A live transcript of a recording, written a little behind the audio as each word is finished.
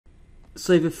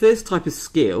So the first type of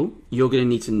skill you're going to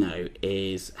need to know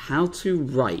is how to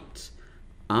write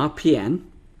RPN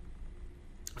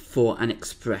for an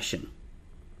expression.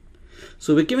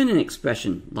 So we're given an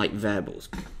expression like variables,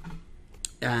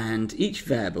 and each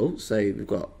variable, so we've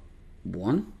got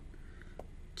 1,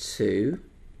 2,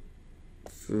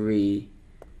 3,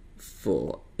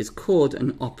 4, is called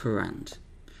an operand.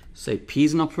 So P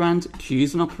is an operand, Q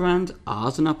is an operand, R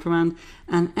is an operand,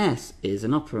 and S is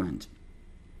an operand.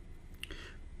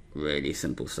 Really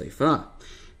simple so far.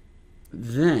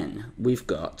 Then we've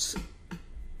got,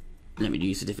 let me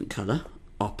use a different colour,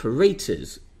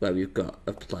 operators, where we've got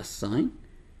a plus sign,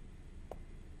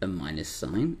 a minus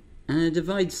sign, and a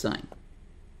divide sign.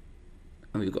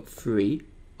 And we've got 3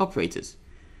 operators.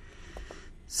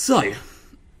 So,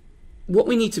 what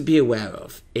we need to be aware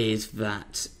of is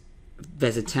that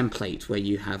there's a template where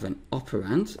you have an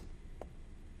operand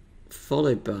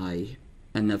followed by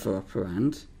another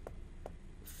operand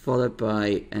followed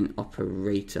by an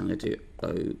operator. I'm going to do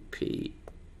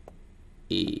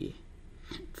OPE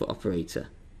for operator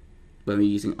when we're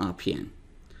using RPN.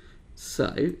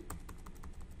 So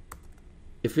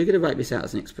if we're going to write this out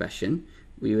as an expression,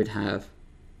 we would have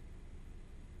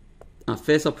our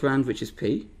first operand, which is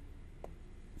P,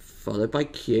 followed by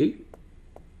Q,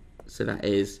 so that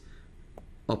is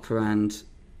operand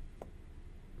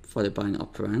followed by an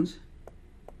operand.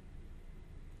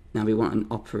 Now we want an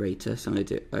operator, so I'm going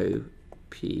to do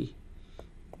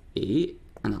OPE,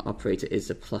 and our operator is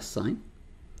the plus sign.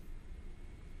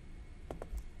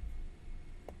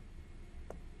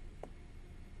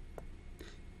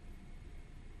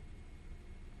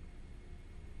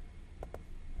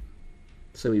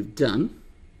 So we've done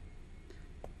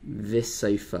this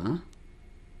so far.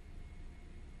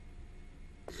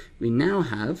 We now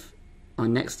have our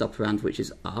next operand, which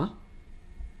is R.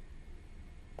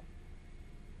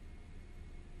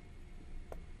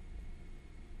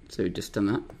 So we've just done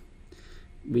that.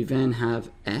 We then have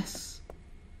S.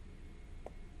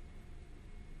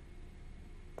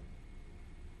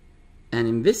 And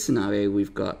in this scenario,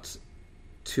 we've got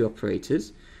 2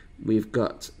 operators. We've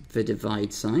got the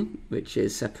divide sign, which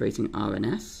is separating R and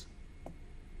S.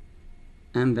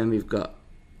 And then we've got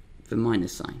the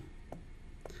minus sign.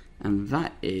 And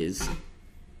that is,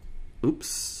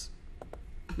 oops,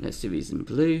 let's do these in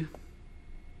blue.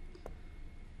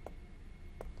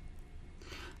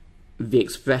 The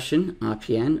expression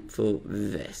RPN for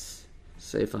this.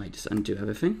 So if I just undo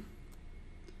everything,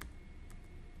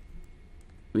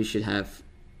 we should have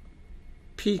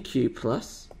PQ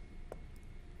plus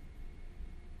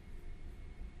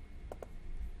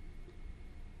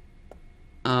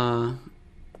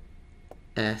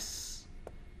RS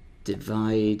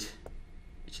divide,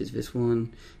 which is this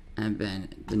one, and then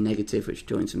the negative, which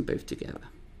joins them both together.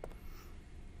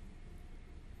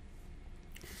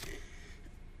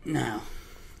 Now,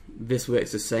 this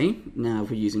works the same. Now,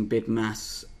 if we're using bid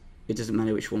mass, it doesn't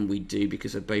matter which one we do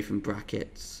because they're both in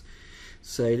brackets.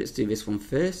 So let's do this one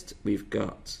first. We've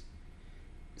got,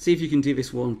 see if you can do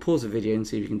this one, pause the video and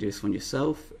see if you can do this one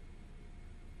yourself.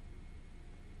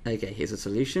 Okay, here's a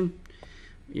solution.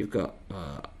 You've got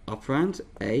operand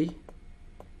A,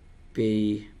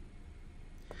 B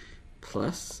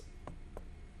plus,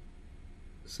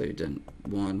 so we've done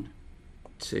 1,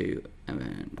 2, and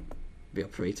then the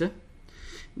operator.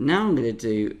 Now I'm going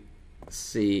to do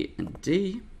C and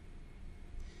D.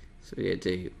 So we're going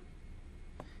to do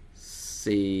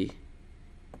C,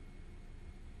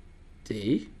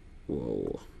 D.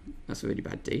 Whoa, that's a really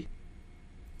bad D.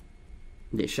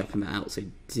 Let's sharpen that out. So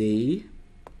D,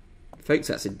 folks,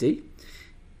 that's a D.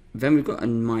 Then we've got a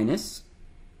minus,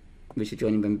 which is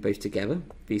joining them both together.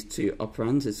 These 2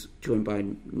 operands is joined by a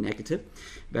negative.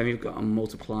 Then we've got a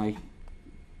multiply.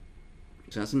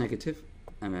 So that's a negative,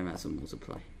 and then that's a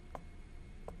multiply.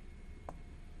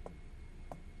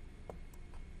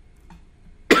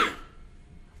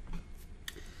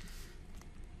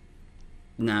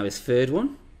 Now this third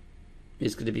one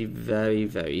is going to be very,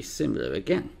 very similar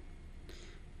again.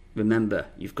 Remember,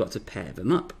 you've got to pair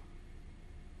them up.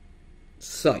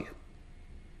 So,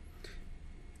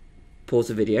 pause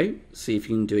the video, see if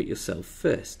you can do it yourself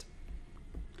first.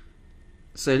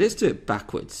 So let's do it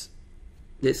backwards.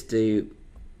 Let's do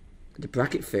the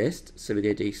bracket first, so we're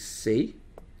going to do C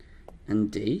and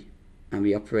D, and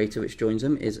the operator which joins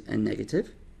them is a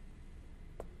negative.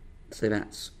 So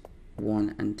that's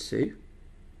 1 and 2.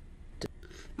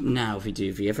 Now if we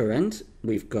do the other end,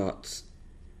 we've got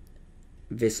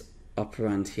this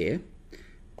operand here,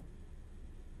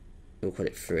 we'll call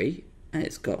it 3, and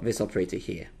it's got this operator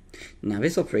here. Now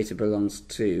this operator belongs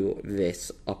to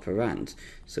this operand,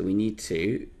 so we need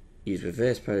to use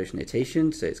reverse product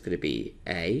notation, so it's going to be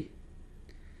A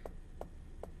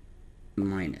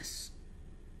minus.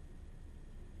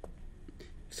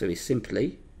 So we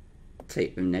simply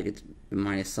take the negative, the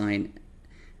minus sign,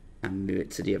 and move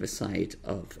it to the other side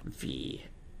of the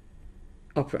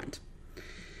operand.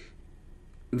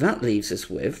 That leaves us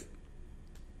with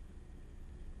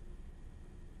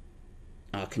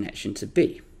our connection to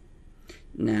B.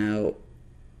 Now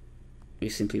we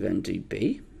simply then do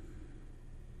B,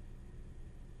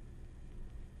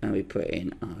 and we put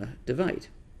in our divide.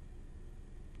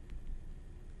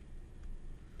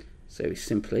 So we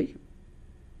simply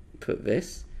put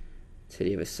this to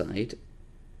the other side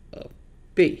of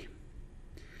B.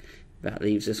 That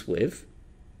leaves us with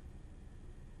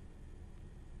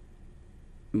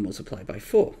multiply by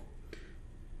 4.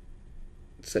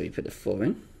 So we put the 4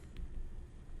 in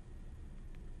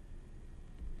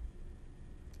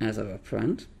as our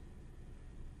operand,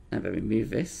 and then we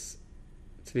move this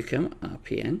to become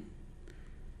rpn.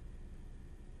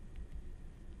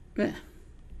 There.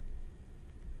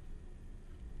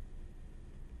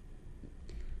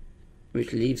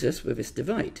 Which leaves us with this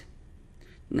divide.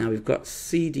 Now we've got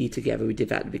CD together, we did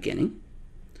that at the beginning,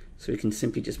 so we can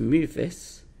simply just move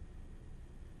this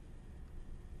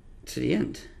to the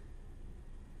end.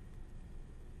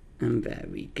 And there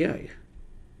we go.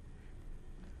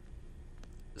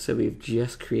 So we've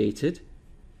just created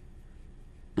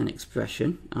an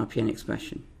expression, rpn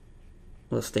expression,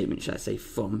 or a statement, should I say,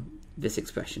 from this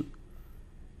expression.